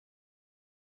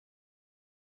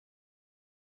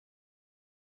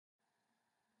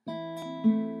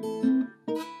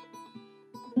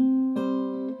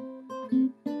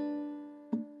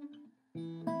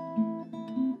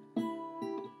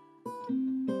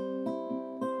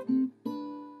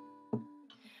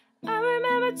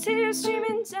the tears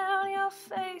streaming down your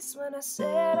face when I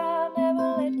said I'll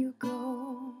never let you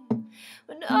go.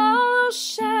 When all those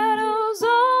shadows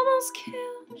almost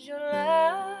killed your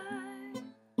light.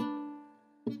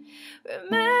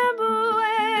 Remember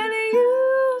when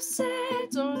you said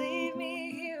don't leave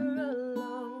me here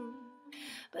alone,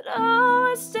 but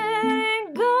all is dead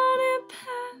and gone and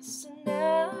past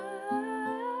tonight.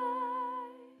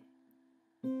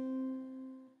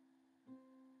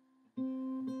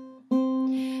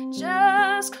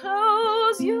 Just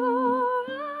close your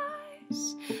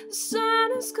eyes, the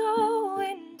sun is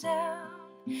going down.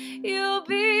 You'll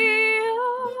be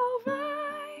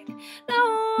alright,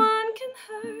 no one can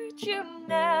hurt you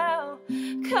now.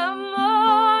 Come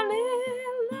on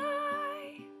in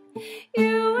light,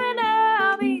 you and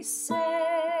I'll be safe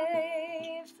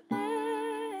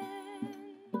and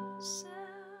sound.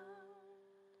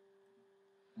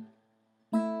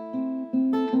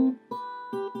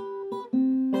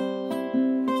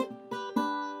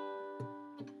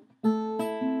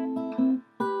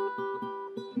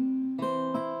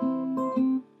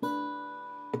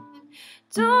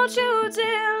 Don't you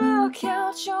dare look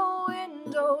out your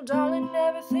window, darling,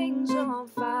 everything's on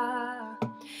fire.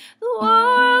 The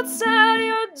war outside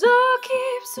your door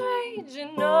keeps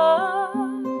raging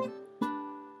on.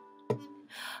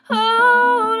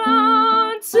 Hold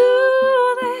on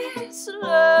to this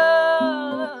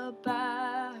lullaby,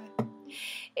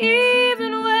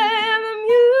 even when the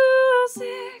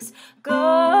music's gone,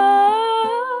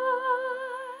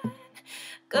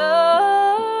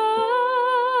 gone.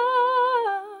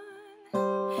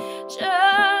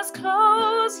 Just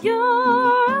close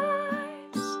your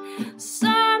eyes, the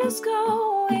sun is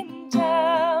going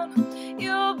down.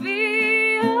 You'll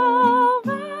be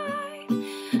alright,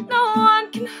 no one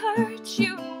can hurt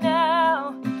you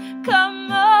now.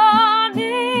 Come on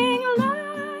in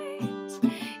light,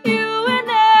 you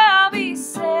and I'll be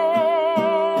safe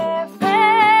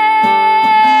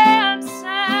and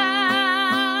sound.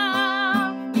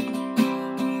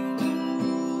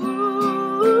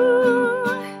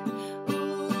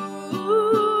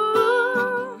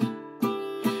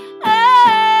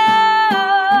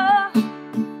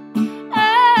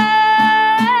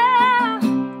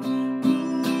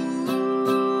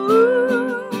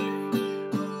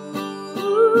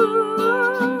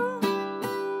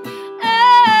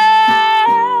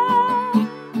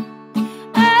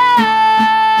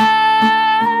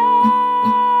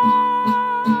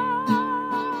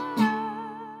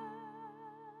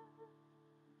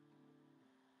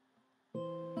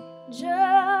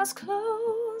 Just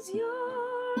close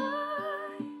your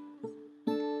eyes,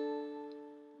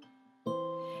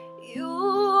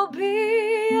 you'll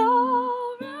be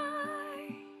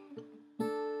alright.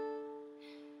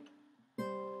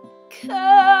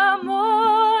 Come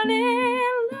on in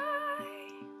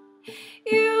light,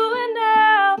 you and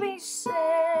I'll be safe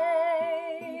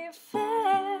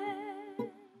and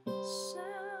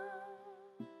sound.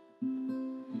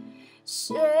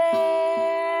 Safe